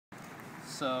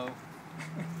So,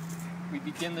 we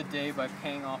begin the day by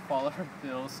paying off all our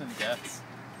bills and debts.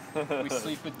 We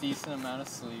sleep a decent amount of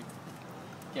sleep,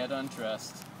 get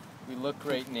undressed, we look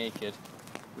great naked,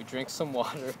 we drink some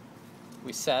water,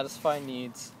 we satisfy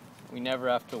needs, we never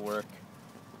have to work,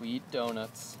 we eat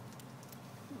donuts,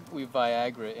 we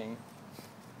Viagra-ing,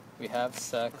 we have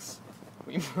sex,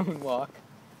 we moonwalk,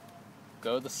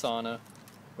 go to the sauna,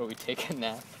 where we take a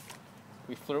nap,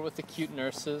 we flirt with the cute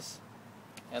nurses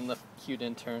and the cute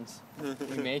interns,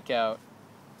 we make out,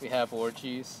 we have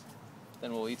orgies,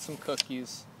 then we'll eat some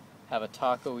cookies, have a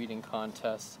taco eating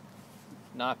contest,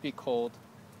 not be cold,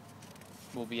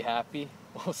 we'll be happy,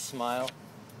 we'll smile,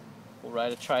 we'll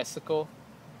ride a tricycle,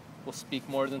 we'll speak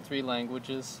more than 3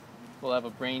 languages, we'll have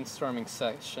a brainstorming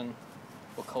session,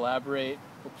 we'll collaborate,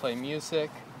 we'll play music,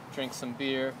 drink some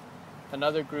beer,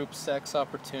 another group sex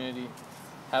opportunity,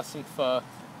 have some pho,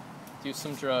 do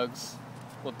some drugs,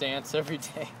 we'll dance every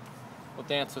day, we'll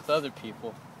dance with other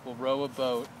people, we'll row a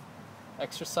boat,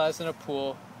 exercise in a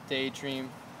pool, daydream,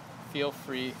 feel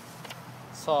free,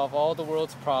 solve all the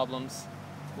world's problems,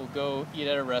 we'll go eat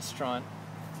at a restaurant,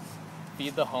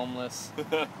 feed the homeless,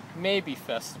 maybe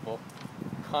festival,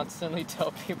 constantly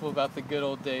tell people about the good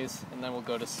old days, and then we'll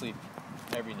go to sleep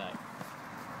every night.